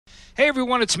Hey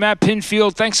everyone, it's Matt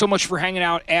Pinfield. Thanks so much for hanging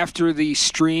out after the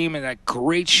stream and that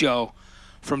great show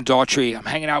from Daughtry. I'm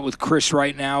hanging out with Chris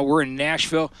right now. We're in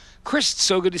Nashville. Chris, it's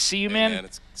so good to see you, man. Man,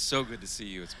 it's so good to see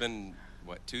you. It's been,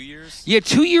 what, 2 years? Yeah,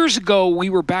 2 years ago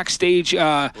we were backstage.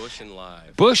 Bush and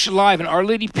Live. Bush Live and Our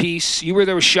Lady Peace. You were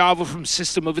there with Shavo from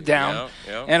System of a Down.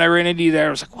 Yeah. And I ran into you there. I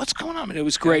was like, what's going on? And it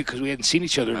was great because we hadn't seen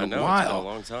each other in a while. It's been a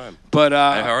long time. But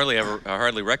I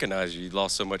hardly recognized you. You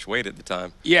lost so much weight at the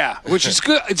time. Yeah, which is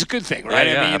good. It's a good thing, right?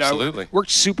 Yeah, I mean, absolutely.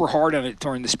 Worked super hard on it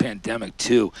during this pandemic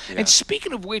too. Yeah. And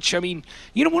speaking of which, I mean,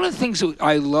 one of the things that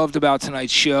I loved about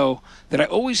tonight's show that I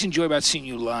always enjoy about seeing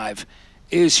you live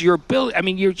is your ability. I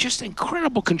mean, you're just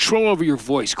incredible control over your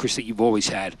voice, Chris, that you've always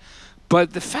had.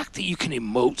 But the fact that you can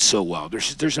emote so well,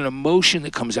 there's an emotion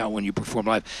that comes out when you perform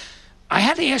live. I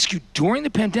had to ask you during the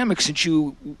pandemic, since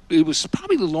it was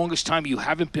probably the longest time you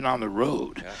haven't been on the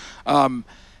road. Yeah.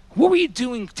 What were you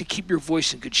doing to keep your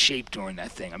voice in good shape during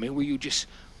that thing? I mean, were you just,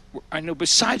 I know,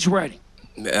 besides writing?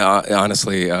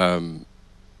 Honestly, I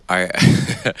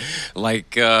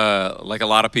like a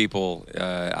lot of people,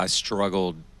 I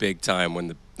struggled big time when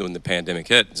the pandemic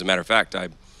hit. As a matter of fact,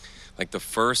 the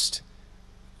first,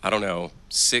 I don't know,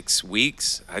 6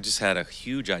 weeks, I just had a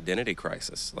huge identity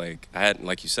crisis. Like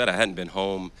you said, I hadn't been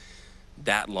home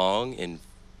that long in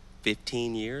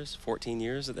 14 years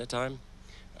at that time.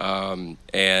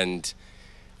 And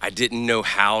I didn't know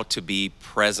how to be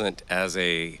present as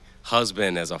a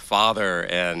husband, as a father,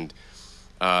 and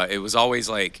it was always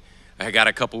like I got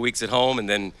a couple weeks at home and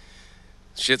then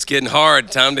shit's getting hard,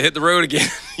 time to hit the road again.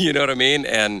 You know what I mean?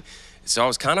 And so I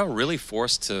was kind of really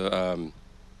forced to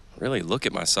really look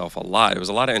at myself a lot. It was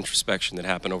a lot of introspection that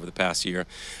happened over the past year.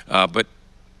 But,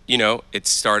 it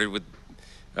started with,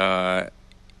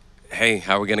 hey,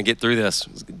 how are we going to get through this?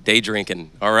 Day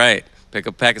drinking. All right. Pick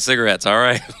up a pack of cigarettes. All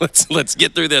right. Let's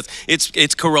get through this.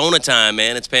 It's Corona time,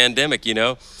 man. It's pandemic,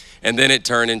 And then it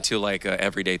turned into like a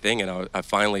everyday thing. And I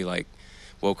finally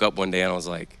woke up one day and I was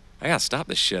like, I gotta stop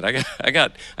this shit. I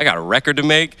got a record to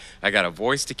make. I got a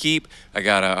voice to keep. I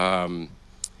gotta,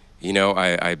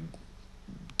 I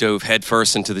dove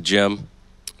headfirst into the gym,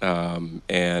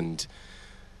 and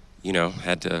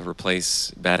had to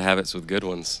replace bad habits with good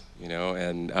ones.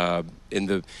 And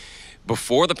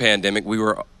before the pandemic, we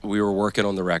were working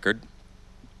on the record,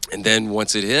 and then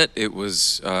once it hit, it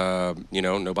was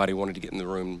nobody wanted to get in the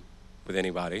room with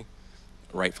anybody.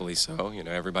 Rightfully so.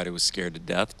 Everybody was scared to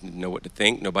death, didn't know what to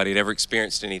think. Nobody had ever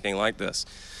experienced anything like this.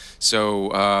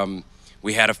 So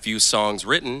we had a few songs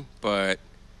written, but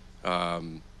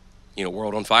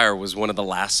World on Fire was one of the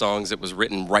last songs that was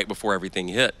written right before everything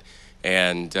hit.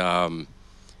 And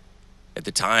at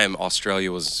the time,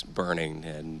 Australia was burning,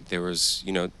 and there was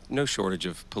no shortage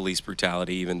of police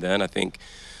brutality even then. I think,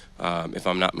 if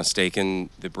I'm not mistaken,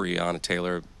 the Breonna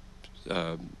Taylor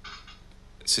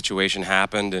situation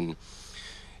happened, and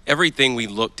everything we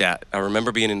looked at, I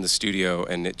remember being in the studio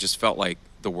and it just felt like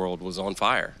the world was on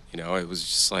fire. It was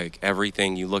just like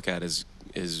everything you look at is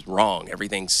wrong.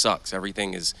 Everything sucks.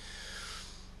 Everything is,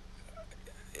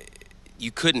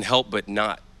 you couldn't help but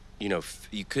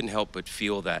you couldn't help but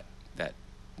feel that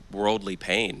worldly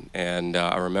pain. And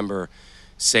I remember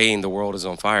saying the world is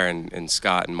on fire, and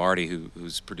Scott and Marty,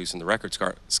 who's producing the record,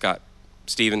 Scott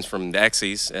Stevens from the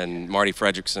Exies and Marty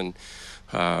Fredrickson,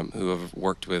 who have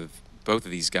worked with both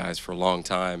of these guys for a long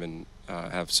time and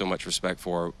have so much respect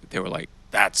for, they were like,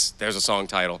 there's a song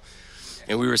title.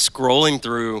 And we were scrolling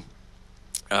through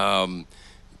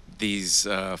these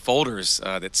folders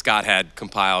that Scott had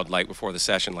compiled before the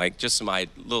session, just my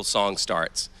little song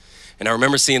starts. And I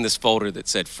remember seeing this folder that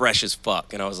said Fresh as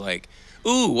Fuck, and I was like,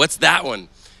 ooh, what's that one?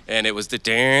 And it was the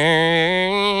ding,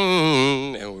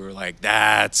 and we were like,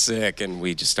 that's sick, and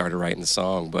we just started writing the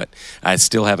song. But I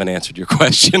still haven't answered your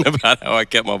question about how I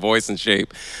kept my voice in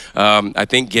shape. I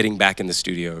think getting back in the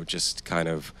studio just kind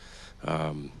of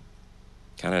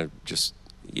just,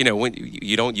 when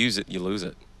you don't use it, you lose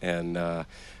it. And I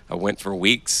went for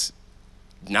weeks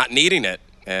not needing it,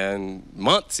 and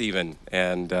months even,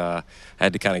 and I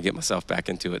had to kind of get myself back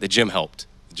into it. The gym helped.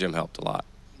 The gym helped a lot.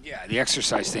 Yeah, the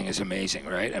exercise thing is amazing,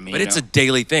 right? I mean, but it's a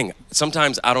daily thing.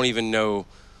 Sometimes I don't even know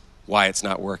why it's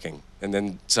not working, and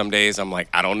then some days I'm like,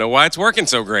 I don't know why it's working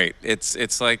so great.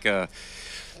 It's like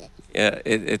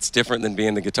it's different than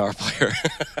being the guitar player.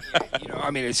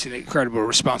 It's an incredible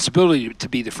responsibility to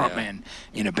be the front man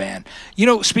in a band.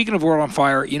 Speaking of World on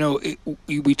Fire,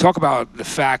 we talk about the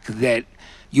fact that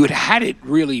you had it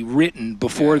really written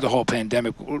before the whole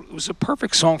pandemic. It was a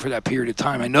perfect song for that period of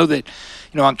time. I know that,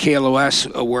 on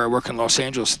KLOS, where I work in Los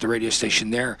Angeles at the radio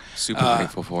station there, super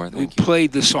grateful for it. We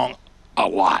played the song a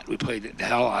lot. We played the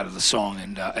hell out of the song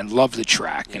and loved the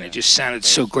track, and it just sounded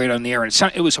so great on the air.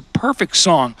 And it was a perfect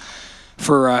song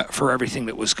for everything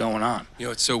that was going on. You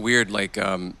know, it's so weird. Like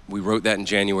we wrote that in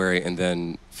January, and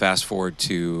then fast forward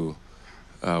to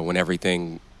when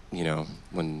everything, you know,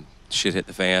 when shit hit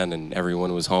the fan and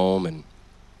everyone was home, and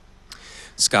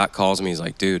Scott calls me. He's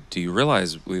like, "Dude, do you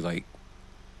realize we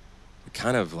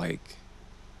kind of like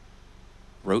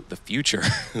wrote the future?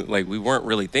 Like we weren't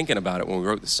really thinking about it when we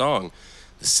wrote the song.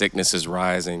 The sickness is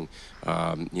rising.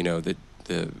 You know,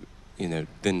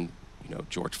 then." You know,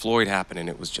 George Floyd happened, and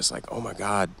it was just like, oh my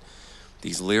God,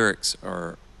 these lyrics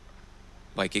are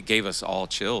like, it gave us all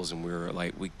chills, and we were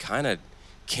like, we kind of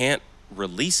can't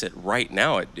release it right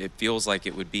now. It feels like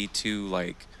it would be too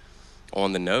like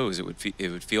on the nose. It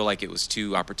would feel like it was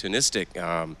too opportunistic,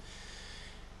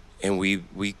 and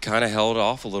we kind of held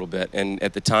off a little bit. And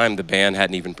at the time, the band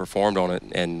hadn't even performed on it,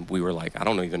 and we were like, I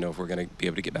don't even know if we're gonna be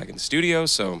able to get back in the studio.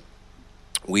 So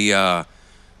we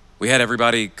had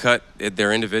everybody cut at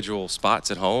their individual spots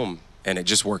at home, and it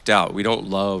just worked out. We don't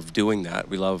love doing that.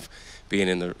 We love being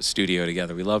in the studio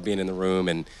together. We love being in the room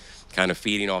and kind of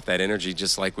feeding off that energy,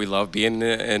 just like we love being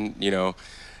in a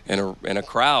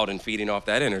crowd and feeding off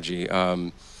that energy.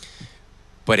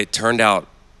 But it turned out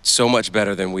so much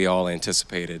better than we all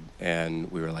anticipated,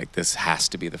 and we were like, this has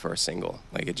to be the first single.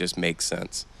 Like, it just makes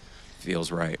sense.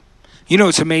 Feels right. You know,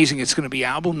 it's amazing. It's going to be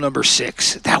album number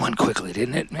 6. That went quickly,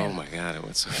 didn't it, man? Oh my God, it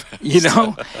went so fast. You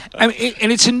know, I mean,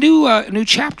 and it's a new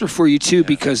chapter for you too,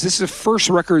 because this is the first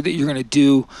record that you're going to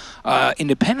do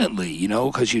independently. You know,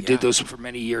 because you did those for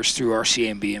many years through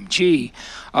RCA and BMG.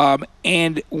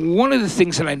 And one of the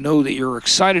things that I know that you're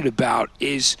excited about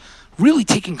is really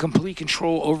taking complete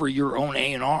control over your own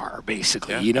A&R,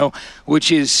 basically. You know, which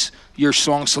is your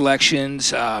song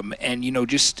selections and you know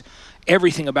just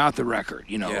everything about the record,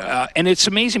 you know, and it's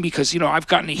amazing because, you know, I've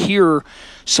gotten to hear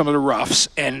some of the roughs,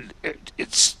 and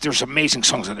there's amazing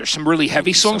songs on there, some really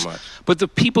heavy songs, but the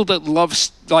people that love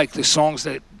like the songs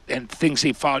that and things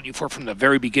they followed you for from the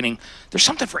very beginning, there's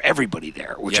something for everybody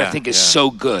there, which I think is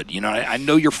so good. You know, I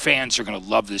know your fans are going to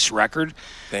love this record.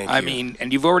 Thank you. I mean,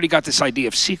 and you've already got this idea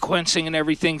of sequencing and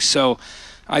everything, so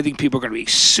I think people are going to be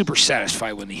super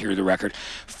satisfied when they hear the record.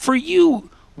 For you,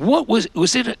 what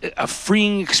was it a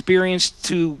freeing experience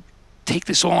to take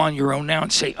this all on your own now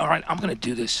and say, all right, I'm going to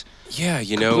do this? Yeah,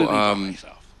 you know,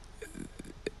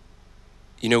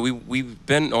 we've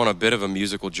been on a bit of a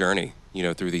musical journey, you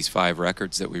know, through these 5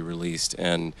 records that we released,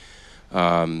 and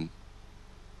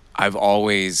I've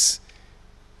always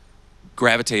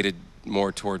gravitated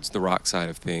more towards the rock side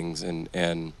of things,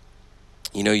 and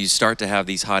you know, you start to have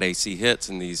these hot AC hits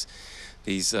and these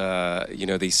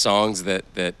songs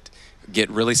that get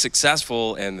really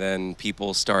successful, and then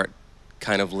people start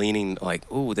kind of leaning like,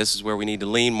 oh, this is where we need to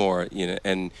lean more, you know.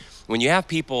 And when you have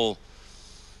people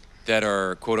that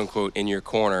are quote unquote in your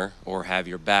corner or have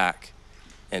your back,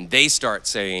 and they start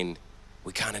saying,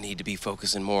 we kind of need to be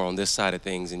focusing more on this side of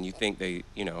things, and you think they,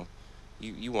 you know,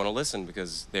 you want to listen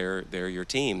because they're your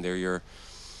team, they're your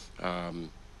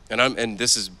and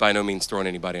this is by no means throwing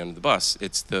anybody under the bus.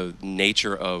 It's the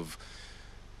nature of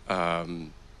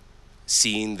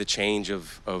seeing the change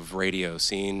of radio,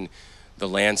 seeing the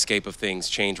landscape of things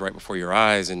change right before your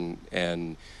eyes,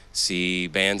 and see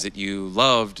bands that you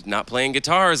loved not playing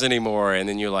guitars anymore, and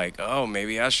then you're like, oh,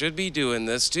 maybe I should be doing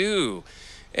this too.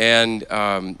 And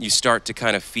you start to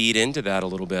kind of feed into that a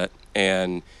little bit.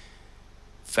 And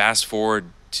fast forward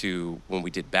to when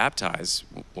we did Baptize,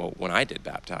 well, when I did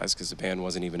Baptize, because the band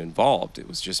wasn't even involved. It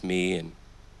was just me and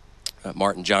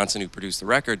Martin Johnson, who produced the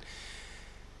record.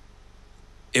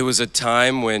 It was a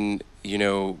time when, you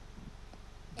know,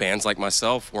 bands like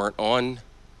myself weren't on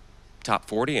top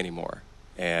 40 anymore.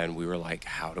 And we were like,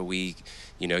 how do we,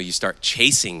 you know, you start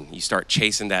chasing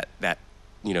that,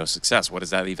 you know, success. What does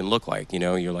that even look like? You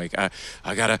know, you're like, I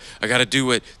gotta do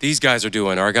what these guys are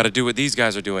doing, or I gotta do what these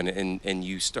guys are doing. And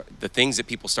you start, the things that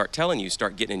people start telling you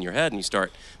start getting in your head, and you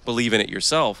start believing it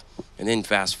yourself. And then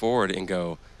fast forward and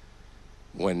go,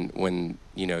 when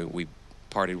you know, we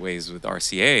parted ways with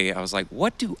RCA, I was like,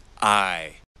 what do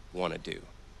I want to do?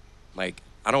 Like,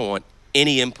 I don't want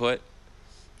any input.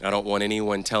 I don't want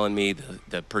anyone telling me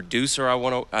the producer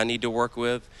I need to work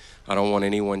with. I don't want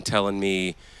anyone telling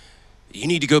me, you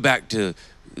need to go back to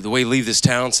the way Leave This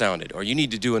Town sounded, or you need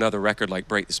to do another record like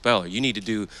Break the Spell, or you need to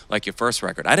do like your first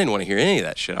record. I didn't want to hear any of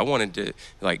that shit. I wanted to,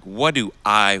 like, what do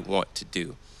I want to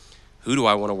do? Who do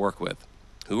I want to work with?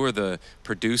 Who are the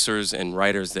producers and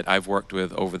writers that I've worked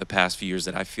with over the past few years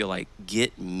that I feel like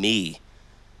get me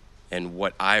and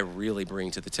what I really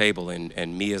bring to the table,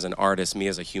 and me as an artist, me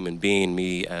as a human being,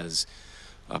 me as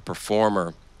a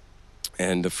performer.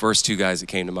 And the first two guys that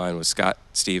came to mind was Scott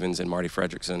Stevens and Marty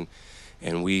Fredrickson.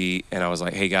 And I was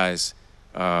like, hey guys,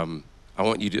 I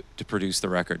want you to produce the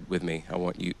record with me. I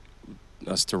want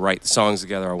us to write the songs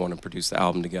together. I want to produce the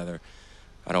album together.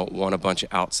 I don't want a bunch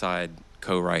of outside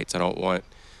co-writes. I don't want,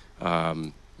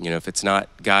 if it's not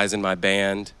guys in my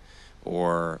band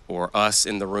or us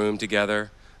in the room together.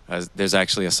 There's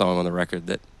actually a song on the record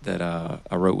that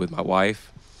I wrote with my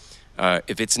wife.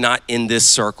 If it's not in this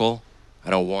circle,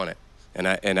 I don't want it.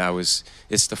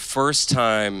 It's the first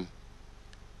time,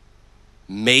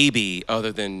 maybe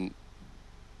other than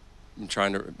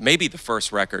maybe the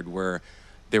first record where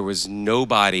there was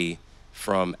nobody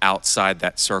from outside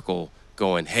that circle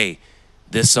going, hey,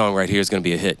 this song right here is going to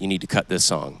be a hit. You need to cut this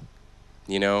song,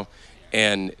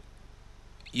 And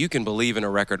you can believe in a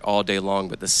record all day long,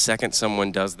 but the second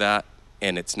someone does that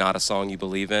and it's not a song you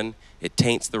believe in, it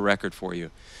taints the record for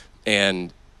you.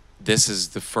 And this is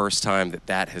the first time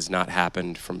that has not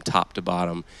happened from top to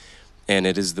bottom. And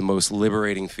it is the most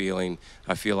liberating feeling.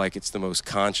 I feel like it's the most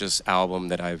conscious album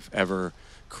that I've ever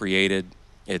created.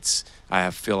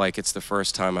 I feel like it's the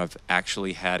first time I've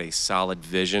actually had a solid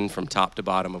vision from top to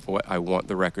bottom of what I want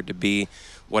the record to be,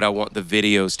 what I want the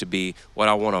videos to be, what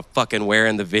I want to fucking wear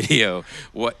in the video.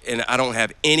 And I don't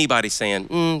have anybody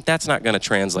saying, that's not going to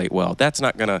translate well. That's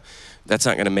not going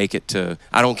to make it to.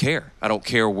 I don't care. I don't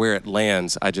care where it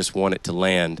lands. I just want it to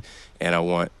land, and I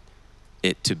want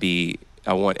it to be.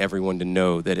 I want everyone to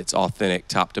know that it's authentic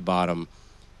top to bottom,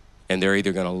 and they're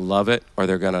either going to love it or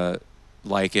they're going to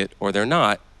like it or they're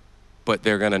not, but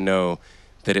they're going to know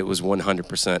that it was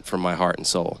 100% from my heart and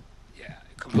soul. Yeah,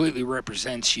 it completely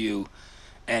represents you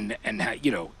and how,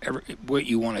 what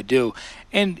you want to do.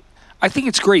 And I think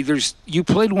it's great. You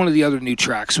played one of the other new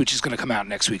tracks, which is going to come out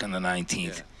next week on the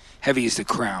 19th. Yeah. Heavy is the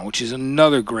Crown, which is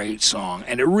another great song,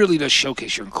 and it really does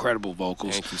showcase your incredible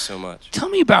vocals. Thank you so much. Tell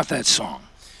me about that song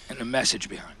and the message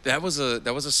behind it. That was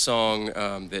a song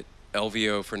that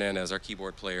Elvio Fernandez, our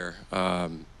keyboard player,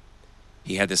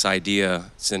 he had this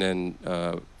idea, sent in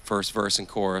first verse and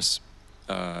chorus.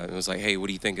 It was like, hey, what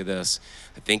do you think of this?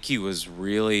 I think he was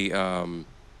really,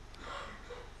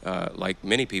 like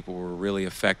many people, were really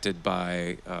affected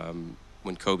by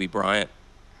when Kobe Bryant,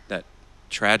 that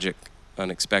tragic,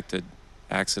 unexpected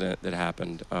accident that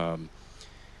happened.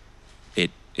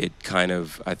 It kind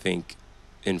of, I think,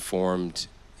 informed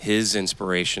his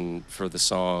inspiration for the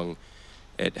song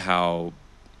at how,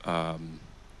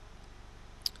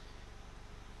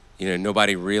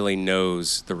 nobody really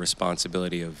knows the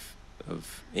responsibility of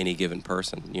any given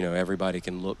person. Everybody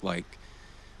can look like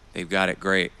they've got it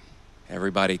great.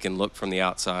 Everybody can look from the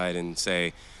outside and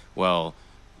say, well,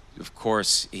 of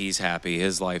course he's happy,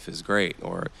 his life is great.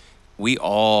 Or we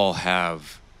all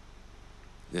have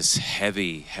this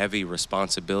heavy, heavy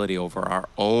responsibility over our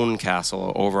own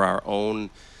castle, over our own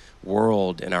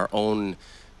world and our own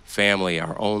family,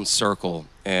 our own circle.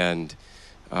 And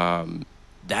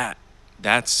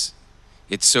it's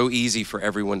so easy for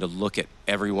everyone to look at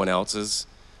everyone else's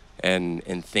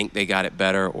and think they got it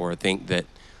better, or think that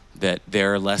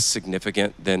they're less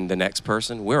significant than the next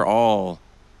person. We're all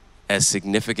as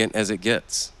significant as it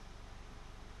gets,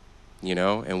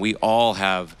 and we all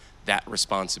have that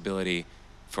responsibility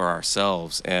for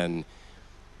ourselves. And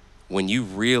when you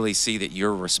really see that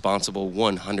you're responsible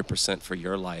 100% for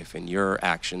your life and your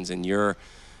actions and your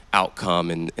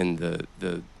outcome and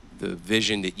the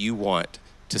vision that you want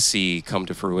to see come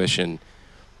to fruition,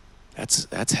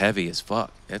 that's heavy as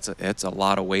fuck. It's a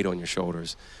lot of weight on your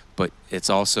shoulders, but it's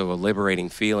also a liberating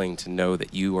feeling to know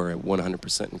that you are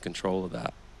 100% in control of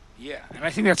that. Yeah, and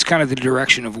I think that's kind of the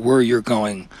direction of where you're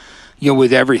going,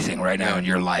 with everything right now in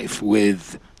your life,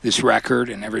 with this record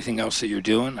and everything else that you're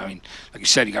doing. I mean, like you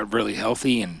said, you got really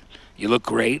healthy and you look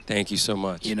great. Thank you so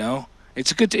much.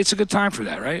 It's a good time for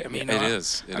that, right? I mean, it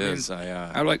is.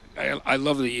 I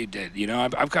love that you did.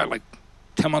 I've got like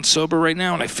 10 months sober right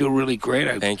now, and I feel really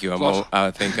great. Thank you.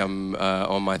 I think I'm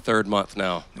on my 3rd month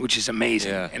now, which is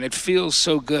amazing. Yeah. And it feels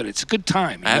so good. It's a good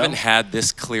time. I haven't had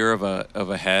this clear of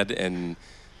a head in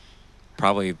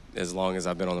probably as long as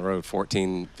I've been on the road,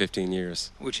 14, 15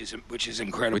 years. Which is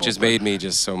incredible. Which has made me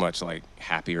just so much like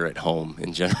happier at home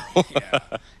in general. Yeah.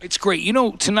 It's great.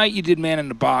 Tonight you did Man in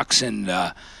the Box, and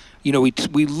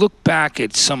we look back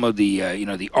at some of the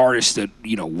the artists that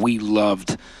we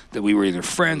loved, that we were either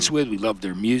friends with, we loved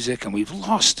their music, and we've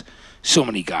lost so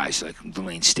many guys like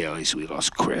Delane Staley. So we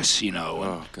lost Chris,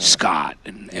 and Scott,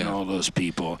 and all those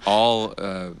people. All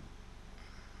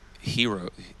hero.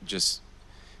 Just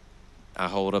I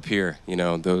hold up here.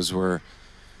 Those were,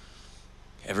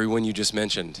 everyone you just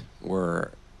mentioned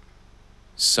were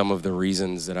some of the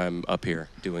reasons that I'm up here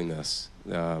doing this.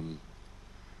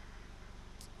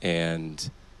 and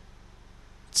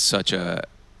it's such a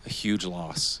huge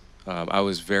loss. I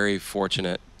was very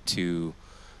fortunate to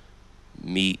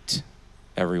meet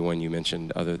everyone you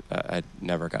mentioned. I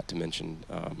never got to mention.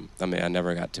 I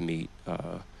never got to meet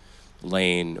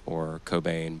Lane or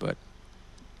Cobain, but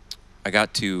I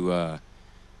got to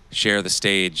share the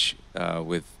stage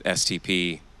with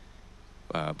STP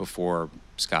before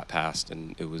Scott passed,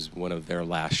 and it was one of their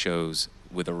last shows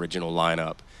with original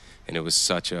lineup, and it was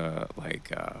such a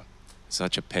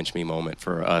pinch me moment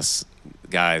for us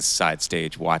guys side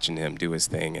stage watching him do his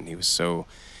thing, and he was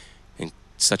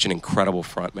such an incredible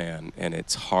front man, and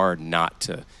it's hard not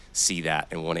to see that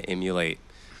and want to emulate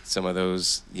some of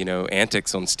those,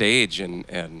 antics on stage,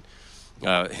 and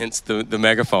hence the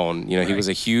megaphone. Right. He was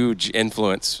a huge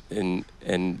influence in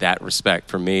that respect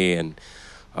for me, and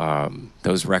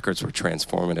those records were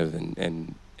transformative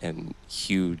and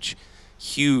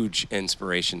huge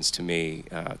inspirations to me.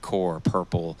 Core,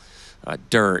 Purple,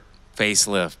 Dirt,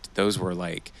 Facelift. Those were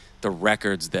like the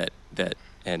records that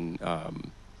and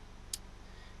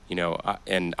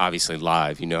and obviously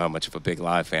live. You know how much of a big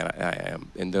live fan I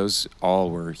am, and those all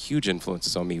were huge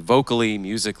influences on me, vocally,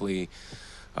 musically,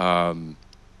 and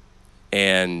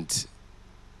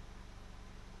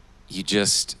you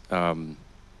just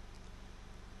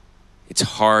it's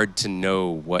hard to know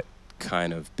what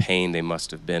kind of pain they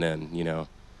must have been in,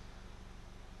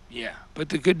 Yeah, but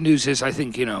the good news is, I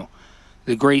think,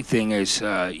 the great thing is,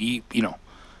 you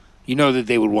know that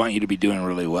they would want you to be doing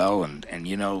really well, and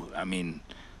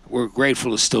we're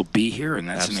grateful to still be here, and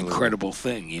that's Absolutely. An incredible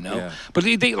thing, Yeah. But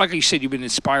they, like you said, you've been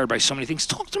inspired by so many things.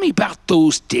 Talk to me about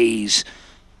those days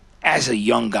as a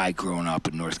young guy growing up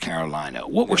in North Carolina.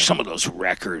 What were some of those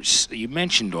records? You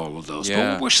mentioned all of those, but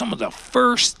what were some of the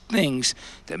first things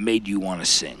that made you want to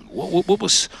sing? What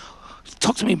was?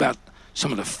 Talk to me about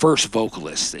some of the first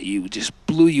vocalists that you just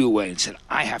blew you away and said,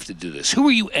 I have to do this. Who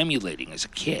were you emulating as a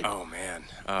kid? Oh, man.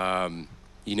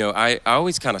 I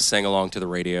always kind of sang along to the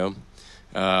radio.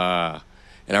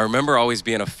 And I remember always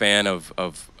being a fan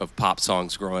of pop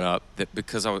songs growing up,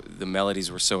 because the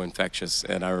melodies were so infectious.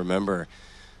 And I remember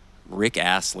Rick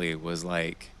Astley was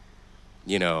like,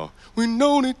 we've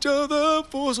known each other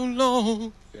for so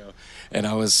long. And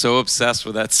I was so obsessed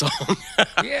with that song.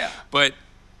 Yeah. But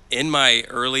in my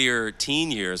earlier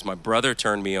teen years, my brother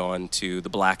turned me on to the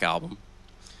Black Album,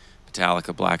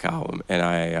 Metallica Black Album, and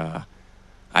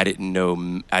I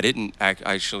didn't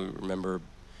actually remember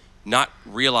not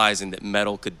realizing that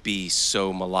metal could be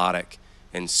so melodic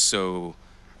and so,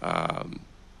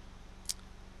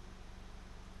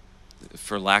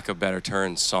 for lack of better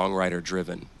term, songwriter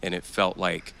driven, and it felt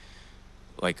like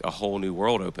a whole new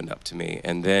world opened up to me.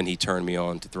 And then he turned me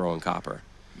on to Throwing Copper.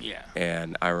 Yeah.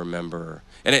 And I remember,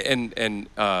 and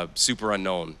Super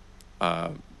Unknown,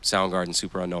 Soundgarden,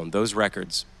 Super Unknown. Those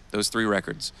three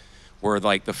records, were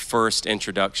like the first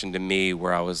introduction to me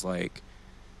where I was like,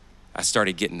 I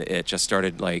started getting the itch. I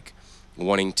started like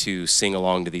wanting to sing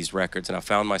along to these records, and I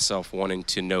found myself wanting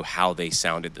to know how they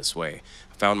sounded this way.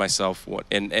 I found myself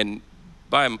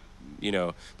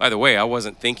by the way, I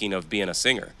wasn't thinking of being a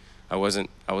singer. I was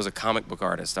a comic book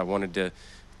artist. I wanted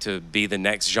to be the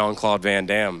next Jean-Claude Van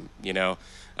Damme,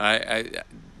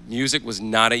 music was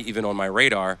not even on my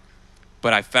radar,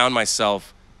 but I found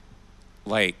myself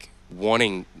like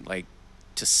wanting like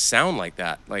to sound like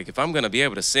that. Like, if I'm going to be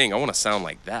able to sing, I want to sound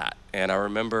like that. And I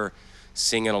remember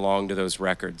singing along to those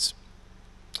records,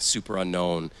 Super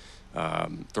Unknown,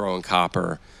 Throwing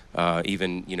Copper,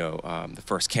 even, the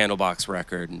first Candlebox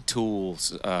record, and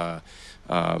Tools,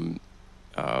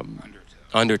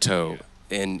 Undertow.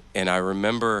 Yeah. And I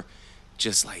remember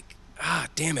just like,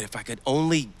 damn it, if I could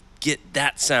only get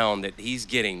that sound that he's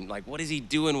getting. Like, what is he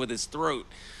doing with his throat?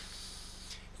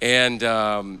 And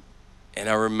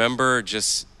I remember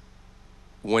just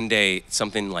one day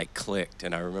something like clicked,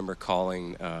 and I remember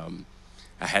calling.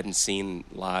 I hadn't seen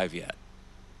live yet,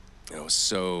 and I was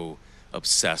so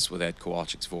obsessed with Ed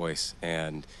Kowalczyk's voice.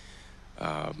 And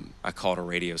I called a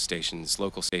radio station, this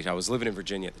local station. I was living in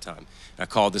Virginia at the time. And I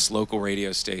called this local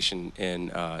radio station, and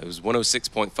it was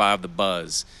 106.5 The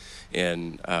Buzz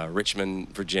in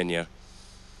Richmond, Virginia.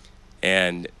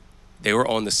 And they were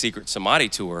on the Secret Samadhi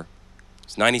tour. It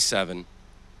was 97.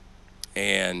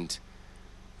 And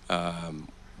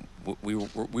we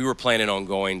were planning on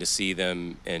going to see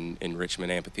them in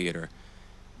Richmond Amphitheater.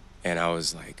 And I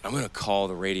was like, I'm going to call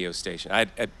the radio station.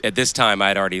 At this time,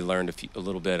 I'd already learned a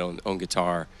little bit on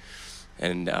guitar,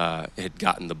 and had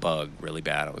gotten the bug really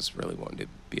bad. I was really wanting to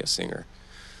be a singer,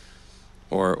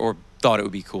 or thought it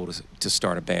would be cool to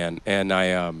start a band. And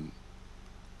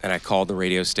I called the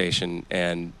radio station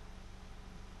and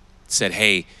said,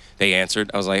 hey, they answered.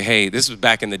 I was like, hey, this was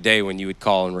back in the day when you would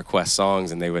call and request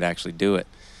songs and they would actually do it.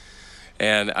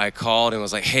 And I called and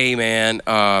was like, hey, man,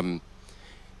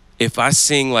 if I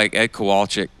sing like Ed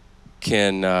Kowalczyk,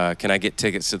 can I get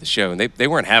tickets to the show? And they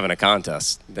weren't having a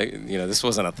contest. This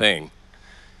wasn't a thing.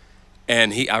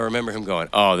 And I remember him going,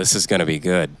 oh, this is going to be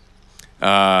good.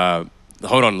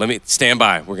 Hold on, let me stand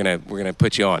by. We're gonna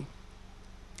put you on.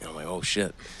 And I'm like, oh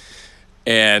shit.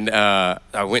 And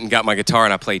I went and got my guitar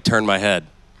and I played Turn My Head.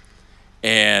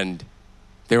 And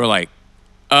they were like,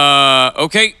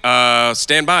 okay,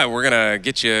 stand by. We're gonna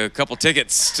get you a couple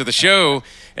tickets to the show.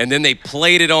 And then they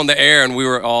played it on the air and we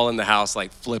were all in the house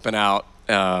like flipping out.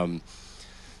 Let's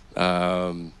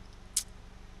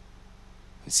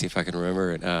see if I can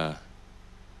remember it.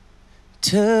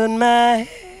 Turn my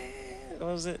head.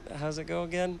 What was it? How's it go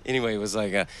again? Anyway, it was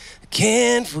like, I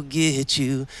can't forget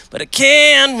you, but I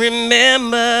can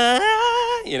remember.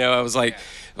 I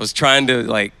was trying to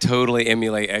like totally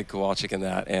emulate Ed Kowalczyk in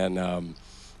that, and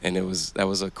that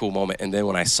was a cool moment. And then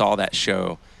when I saw that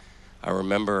show, I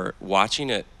remember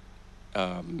watching it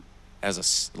as a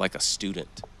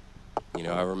student.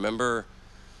 I remember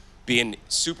being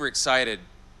super excited,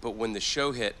 but when the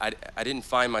show hit, I didn't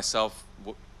find myself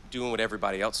doing what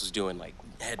everybody else was doing, like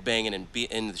headbanging and be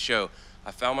in the show.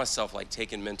 I found myself like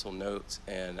taking mental notes,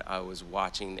 and I was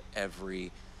watching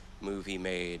every move he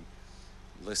made,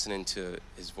 listening to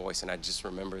his voice, and I just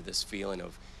remember this feeling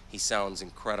of he sounds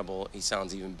incredible, he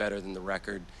sounds even better than the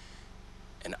record,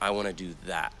 and I want to do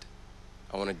that.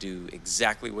 I want to do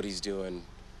exactly what he's doing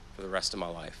for the rest of my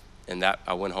life. And that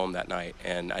I went home that night,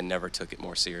 and I never took it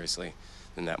more seriously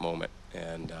than that moment,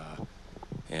 and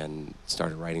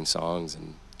started writing songs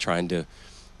and trying to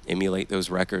emulate those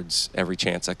records every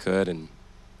chance I could, and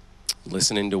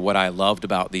listening to what I loved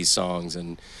about these songs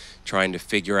and trying to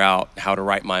figure out how to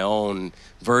write my own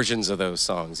versions of those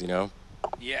songs,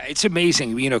 Yeah, it's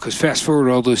amazing, because fast forward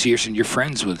all those years and you're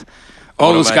friends with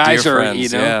all those guys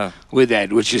with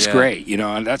that, which is great,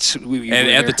 and that's... And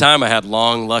at the time I had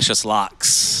long, luscious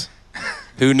locks.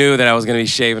 Who knew that I was going to be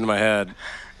shaving my head?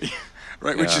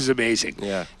 Right, which is amazing.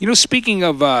 Yeah. Speaking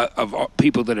of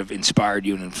people that have inspired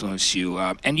you and influenced you,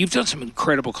 and you've done some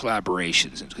incredible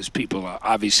collaborations, because people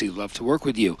obviously love to work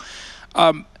with you.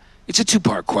 It's a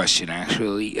two-part question,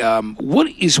 actually. What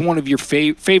is one of your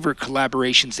favorite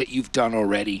collaborations that you've done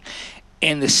already?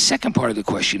 And the second part of the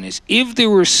question is, if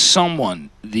there was someone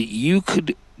that you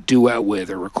could duet with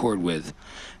or record with,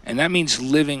 and that means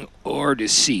living or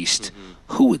deceased,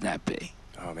 who would that be?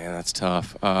 Oh man, that's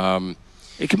tough.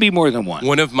 It can be more than one.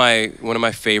 One of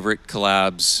my favorite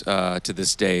collabs to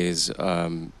this day is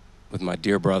with my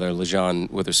dear brother Lejean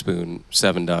Witherspoon,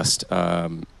 Seven Dust.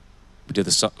 We did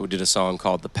a song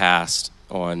called "The Past"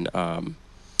 on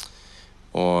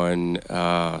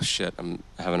shit. I'm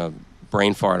having a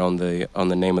brain fart on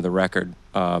the name of the record.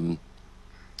 I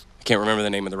can't remember the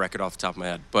name of the record off the top of my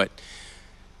head, but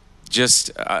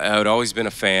just I had always been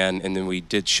a fan, and then we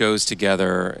did shows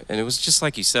together, and it was just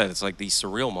like you said, it's like these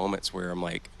surreal moments where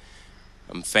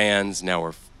I'm fans, now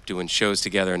we're doing shows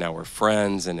together, now we're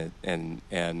friends,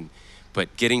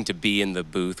 but getting to be in the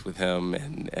booth with him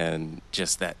and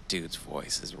just that dude's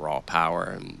voice, his raw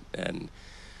power, and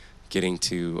getting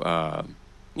to I'm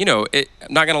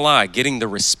not gonna lie, getting the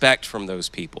respect from those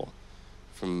people,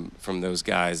 from those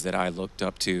guys that I looked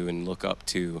up to and look up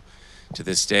to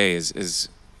this day is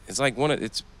it's like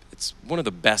it's one of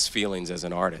the best feelings as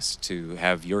an artist, to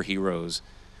have your heroes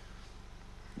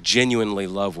genuinely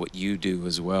love what you do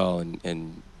as well,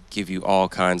 and give you all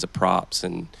kinds of props.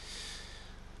 And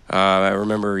I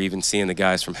remember even seeing the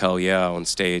guys from Hell Yeah on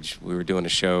stage. We were doing a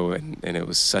show, and it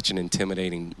was such an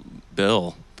intimidating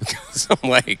bill, because I'm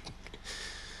like,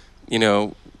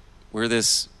 we're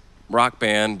this rock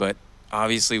band, but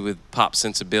obviously with pop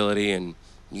sensibility, and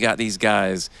you got these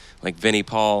guys like Vinnie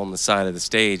Paul on the side of the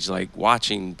stage, like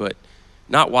watching, but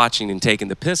not watching and taking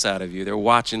the piss out of you. They're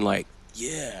watching like,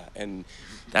 yeah, and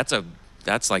that's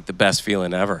like the best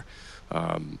feeling ever.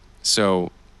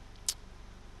 So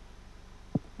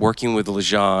working with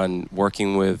Lejean,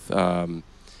 working with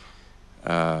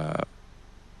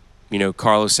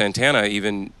Carlos Santana,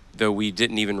 even though we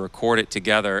didn't even record it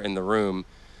together in the room,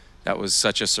 that was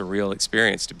such a surreal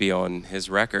experience to be on his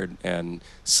record. And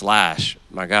Slash,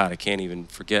 my God, I can't even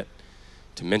forget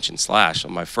to mention Slash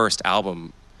on my first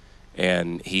album,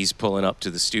 and he's pulling up to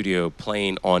the studio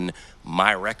playing on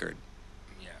my record.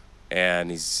 Yeah.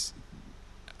 And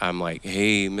I'm like,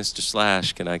 hey, Mr.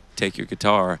 Slash, can I take your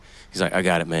guitar? He's like, I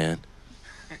got it, man.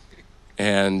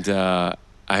 And I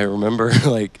remember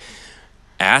like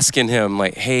asking him,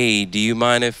 like, hey, do you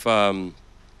mind if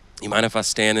I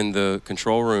stand in the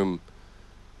control room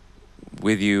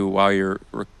with you while you're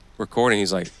recording.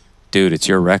 He's like, dude, it's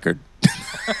your record.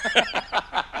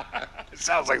 It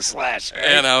sounds like Slash. Right?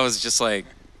 And I was just like,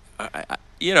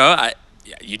 you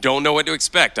don't know what to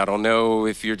expect. I don't know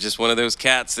if you're just one of those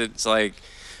cats that's like,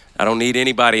 I don't need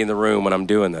anybody in the room when I'm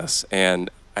doing this. And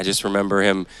I just remember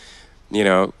him,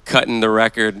 cutting the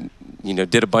record,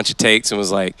 did a bunch of takes and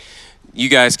was like, you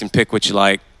guys can pick what you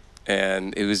like.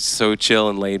 And it was so chill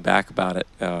and laid back about it.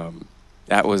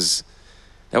 That was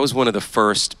one of the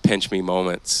first pinch me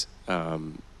moments. I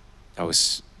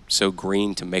was so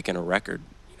green to making a record,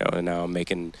 and now I'm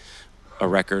making a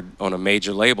record on a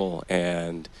major label,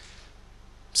 and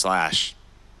Slash,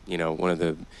 one of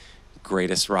the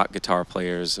greatest rock guitar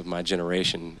players of my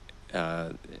generation,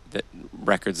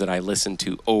 records that I listened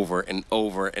to over and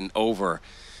over and over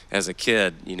as a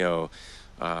kid,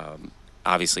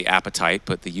 obviously Appetite,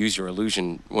 but the Use Your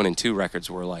Illusion 1 and 2 records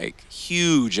were like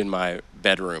huge in my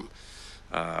bedroom.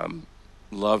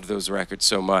 Loved those records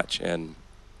so much, and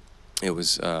it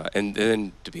was, and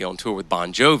then to be on tour with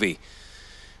Bon Jovi,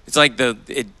 it's like the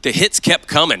hits kept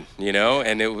coming,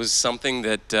 and it was something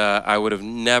that I would have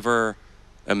never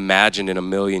imagined in a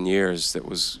million years that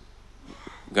was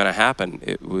going to happen.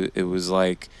 It was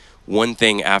like one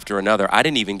thing after another. I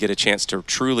didn't even get a chance to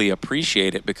truly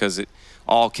appreciate it because it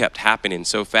all kept happening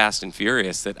so fast and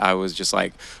furious that I was just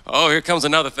like, oh, here comes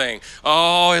another thing.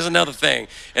 Oh, here's another thing.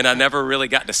 And I never really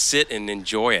got to sit and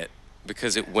enjoy it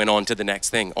because it went on to the next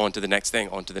thing, on to the next thing,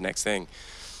 on to the next thing.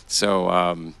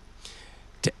 So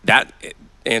that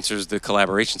answers the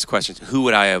collaborations question. Who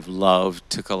would I have loved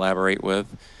to collaborate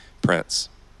with? Prince.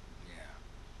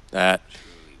 Yeah.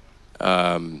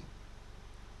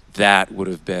 That would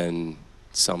have been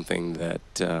something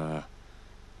that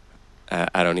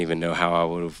I don't even know how I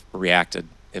would have reacted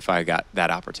if I got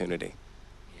that opportunity.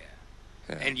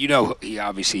 Yeah. And he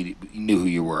obviously knew who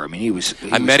you were. I mean, he was.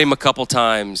 I met him a couple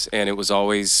times, and it was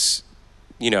always,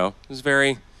 it was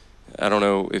very. I don't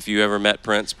know if you ever met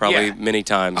Prince, probably many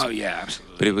times. Oh yeah,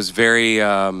 absolutely. But it was very.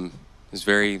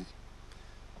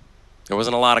 There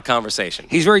wasn't a lot of conversation.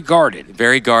 He's very guarded.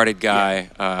 Very guarded guy.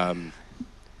 Yeah.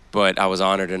 But I was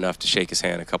honored enough to shake his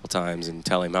hand a couple times and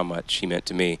tell him how much he meant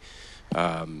to me.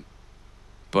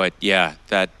 But yeah,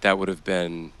 that would have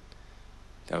been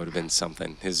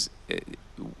something.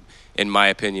 In my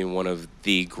opinion, one of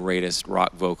the greatest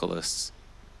rock vocalists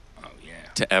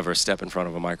to ever step in front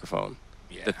of a microphone.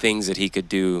 Yeah. The things that he could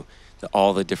do,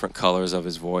 all the different colors of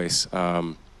his voice,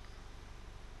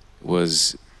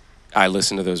 was. I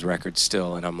listen to those records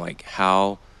still, and I'm like,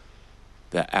 how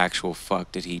the actual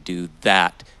fuck did he do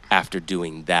that after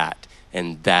doing that,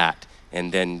 and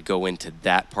then go into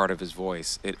that part of his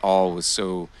voice? It all was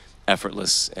so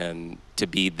effortless, and to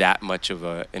be that much of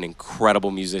an incredible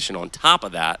musician on top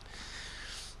of that,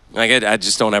 like I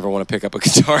just don't ever want to pick up a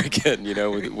guitar again.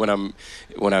 When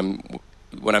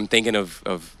I'm thinking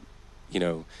of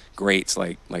greats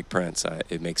like Prince,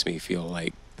 it makes me feel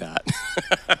like that.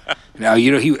 Now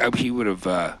he would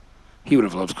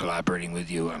have loved collaborating with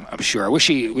you. I'm sure. I wish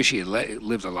he had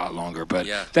lived a lot longer, but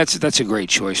that's a great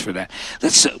choice for that.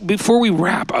 Before we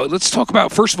wrap, let's talk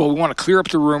about, first of all, we want to clear up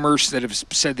the rumors that have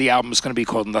said the album is going to be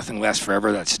called Nothing Lasts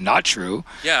Forever. That's not true.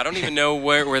 Yeah, I don't even know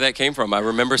where that came from. I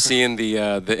remember seeing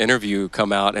the interview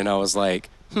come out, and I was like,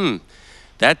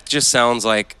 that just sounds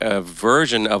like a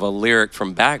version of a lyric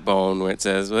from Backbone where it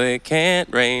says, well, it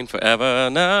can't rain forever,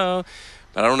 no.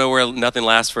 But I don't know where Nothing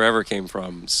Lasts Forever came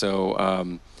from.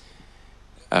 So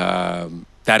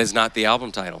that is not the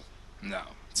album title. No.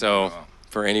 So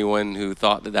for anyone who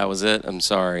thought that was it, I'm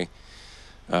sorry.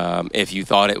 If you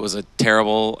thought it was a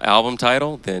terrible album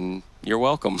title, then you're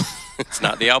welcome. It's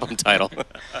not the album title.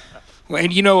 Well,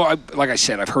 and like I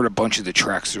said, I've heard a bunch of the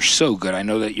tracks. They're so good. I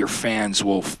know that your fans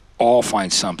will all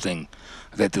find something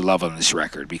that they love on this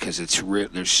record because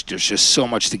there's just so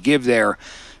much to give there.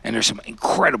 And there's some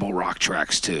incredible rock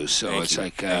tracks, too. So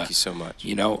thank you so much.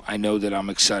 I know that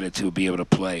I'm excited to be able to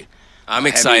play. I'm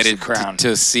excited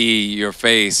to see your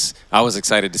face. I was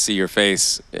excited to see your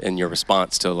face and your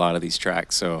response to a lot of these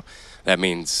tracks. So that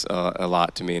means a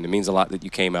lot to me. And it means a lot that you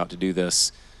came out to do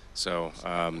this. So,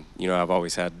 I've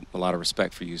always had a lot of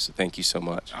respect for you, so thank you so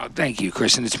much. Oh, thank you,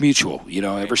 Chris, and it's mutual,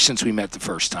 ever since we met the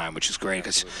first time, which is great,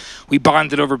 because we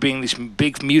bonded over being these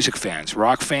big music fans,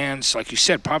 rock fans, like you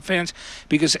said, pop fans,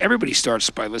 because everybody starts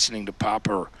by listening to pop,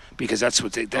 because that's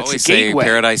the gateway.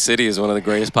 Paradise City is one of the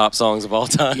greatest pop songs of all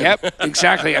time. Yep,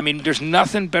 exactly. I mean, there's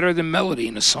nothing better than melody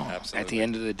in a song at the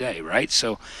end of the day, right?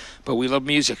 So, but we love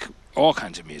music, all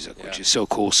kinds of music, which is so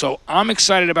cool. So I'm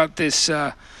excited about this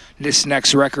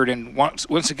next record, and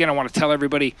once again I want to tell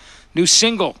everybody, new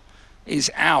single is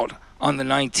out on the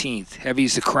 19th,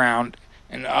 Heavy's the Crown,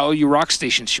 And all you rock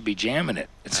stations should be jamming it.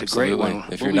 It's Absolutely. a great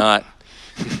one. If you're not,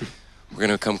 we're going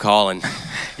to come calling.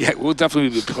 Yeah, we'll definitely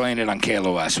be playing it on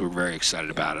KLOS. We're very excited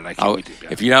about it. I can't wait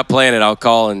to If you're not playing it, I'll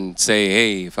call and say,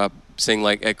 hey, if I sing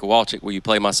like Ed Kowalczyk, will you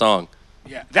play my song?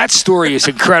 Yeah, that story is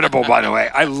incredible, by the way.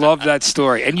 I love that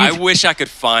story. And I wish I could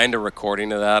find a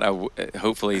recording of that.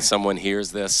 Hopefully someone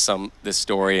hears this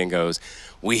story and goes,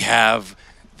 we have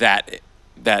that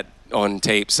on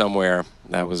tape somewhere.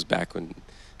 That was back when,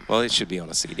 well, it should be on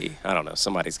a CD. I don't know.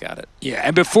 Somebody's got it. Yeah,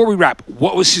 and before we wrap,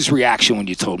 what was his reaction when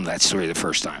you told him that story the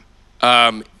first time?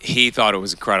 He thought it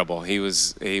was incredible. He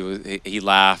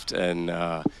laughed, and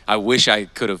I wish I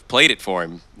could have played it for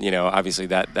him. You know, obviously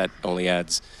that only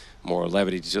adds more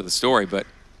levity to the story, but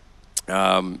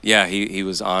yeah, he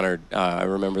was honored. I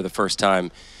remember the first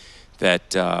time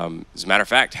that, as a matter of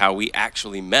fact, how we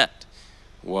actually met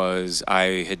was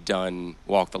I had done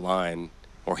Walk the Line,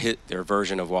 or hit their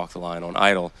version of Walk the Line on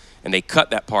Idol, and they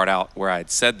cut that part out where I had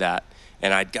said that,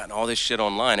 and I'd gotten all this shit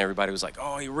online. Everybody was like,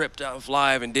 oh, he ripped off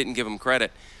live and didn't give him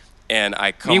credit. And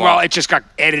I come Meanwhile, off, it just got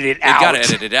edited out. It got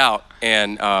edited out,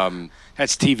 and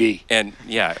that's TV. And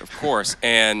yeah, of course.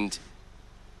 And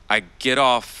I get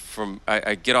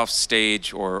off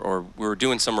stage, or we were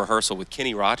doing some rehearsal with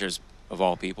Kenny Rogers, of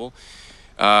all people,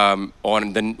 on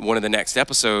one of the next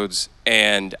episodes,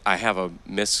 and I have a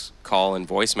missed call and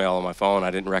voicemail on my phone.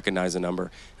 I didn't recognize the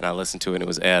number, and I listened to it, and it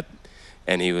was Ed.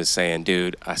 And he was saying,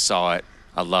 dude, I saw it.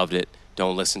 I loved it.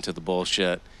 Don't listen to the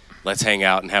bullshit. Let's hang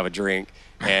out and have a drink.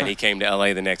 And he came to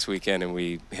L.A. the next weekend, and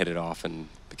we hit it off and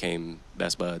became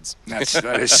best buds. That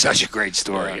is such a great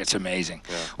story. Yeah. It's amazing.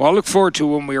 Yeah. Well, I look forward to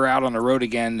when we're out on the road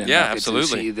again. And yeah, I'll absolutely. get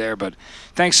to see you there. But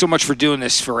thanks so much for doing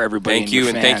this for everybody. Thank you,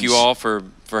 and thank you all for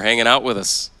hanging out with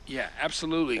us. Yeah,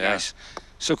 absolutely, guys.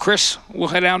 So, Chris, we'll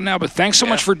head out now, but thanks so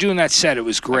much for doing that set. It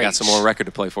was great. I got some more record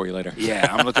to play for you later. Yeah,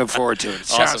 I'm looking forward to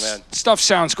it. Awesome, man. Stuff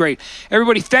sounds great.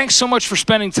 Everybody, thanks so much for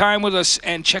spending time with us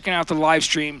and checking out the live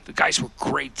stream. The guys were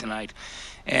great tonight.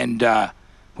 And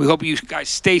we hope you guys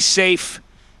stay safe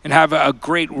and have a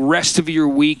great rest of your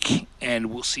week, and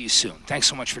we'll see you soon. Thanks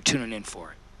so much for tuning in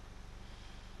for it.